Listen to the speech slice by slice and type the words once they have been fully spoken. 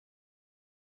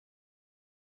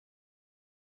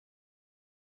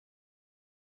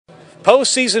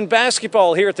Postseason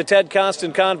basketball here at the Ted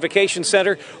Constant Convocation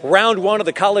Center. Round one of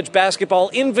the College Basketball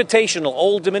Invitational,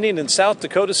 Old Dominion and South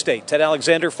Dakota State. Ted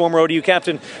Alexander, former ODU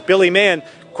captain Billy Mann.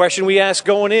 Question we asked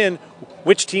going in,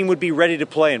 which team would be ready to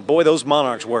play? And boy, those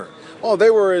Monarchs were. Oh,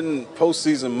 they were in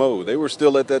postseason mode. They were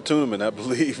still at that tournament, I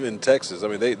believe, in Texas. I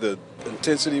mean, the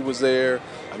intensity was there.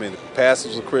 I mean, the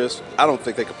passes were crisp. I don't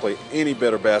think they could play any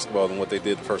better basketball than what they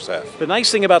did the first half. The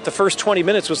nice thing about the first 20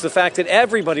 minutes was the fact that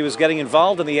everybody was getting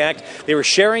involved in the act. They were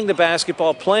sharing the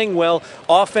basketball, playing well.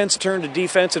 Offense turned to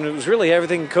defense, and it was really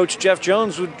everything Coach Jeff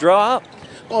Jones would draw up.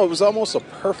 Well, it was almost a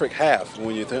perfect half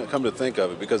when you come to think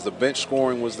of it, because the bench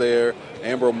scoring was there.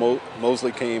 Ambrose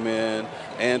Mosley came in.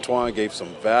 Antoine gave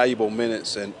some valuable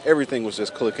minutes, and everything was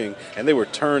just clicking, and they were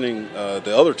turning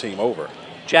the other team over.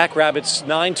 Jackrabbits,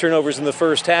 9 turnovers in the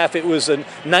first half. It was a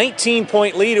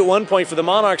 19-point lead at one point for the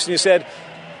Monarchs, and you said,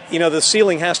 you know, the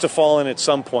ceiling has to fall in at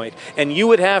some point. And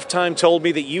you at halftime told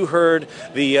me that you heard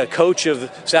the coach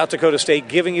of South Dakota State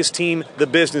giving his team the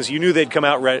business. You knew they'd come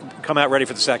out ready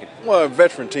for the second. Well, a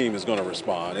veteran team is going to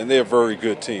respond, and they're a very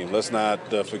good team. Let's not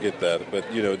forget that.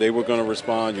 But, you know, they were going to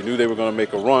respond. You knew they were going to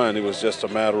make a run. It was just a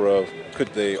matter of could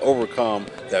they overcome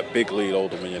that big lead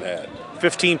Old Dominion had.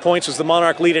 15 points was the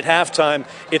Monarch lead at halftime.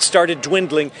 It started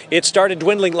dwindling. It started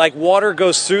dwindling like water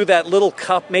goes through that little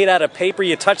cup made out of paper.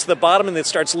 You touch the bottom and it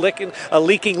starts leaking,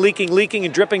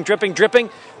 and dripping.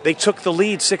 They took the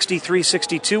lead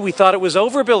 63-62. We thought it was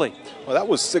over, Billy. Well, that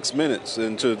was 6 minutes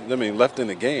left in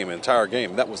the game, entire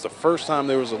game. That was the first time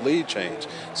there was a lead change.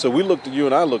 So you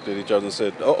and I looked at each other and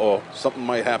said, uh-oh, something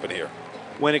might happen here.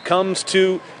 When it comes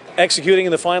to executing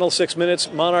in the final 6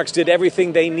 minutes, Monarchs did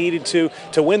everything they needed to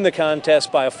win the contest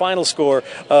by a final score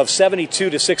of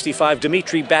 72-65.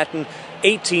 Dimitri Batten,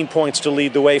 18 points to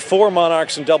lead the way. 4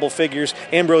 Monarchs in double figures.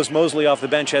 Ambrose Mosley off the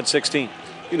bench had 16.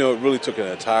 You know, it really took an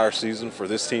entire season for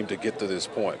this team to get to this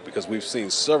point, because we've seen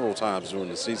several times during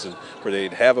the season where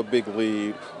they'd have a big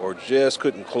lead or just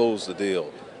couldn't close the deal.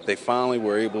 They finally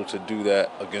were able to do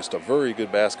that against a very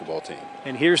good basketball team.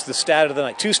 And here's the stat of the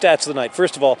night. 2 stats of the night.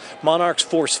 First of all, Monarchs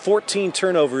forced 14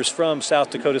 turnovers from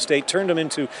South Dakota State, turned them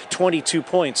into 22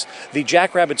 points. The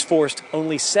Jackrabbits forced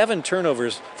only 7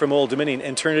 turnovers from Old Dominion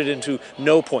and turned it into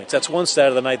no points. That's one stat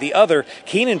of the night. The other,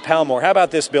 Keenan Palmore. How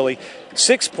about this, Billy?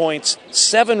 6 points,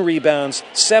 7 rebounds,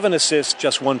 7 assists,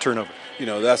 just 1 turnover. You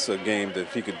know, that's a game that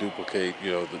if he could duplicate, you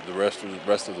know, the rest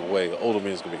of the way, Old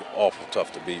Dominion is going to be awful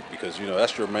tough to beat, because, you know,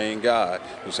 that's your main guy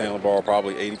who's handling the ball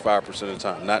probably 85% of the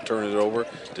time, not turning it over,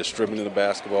 distributing the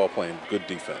basketball, playing good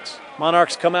defense.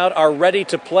 Monarchs come out, are ready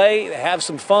to play, they have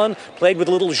some fun, played with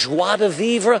a little joie de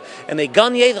vivre, and they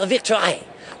gagnent la victoire.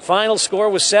 Final score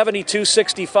was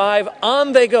 72-65.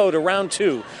 On they go to round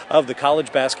 2 of the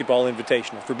College Basketball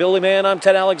Invitational. For Billy Mann, I'm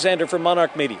Ted Alexander for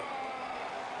Monarch Media.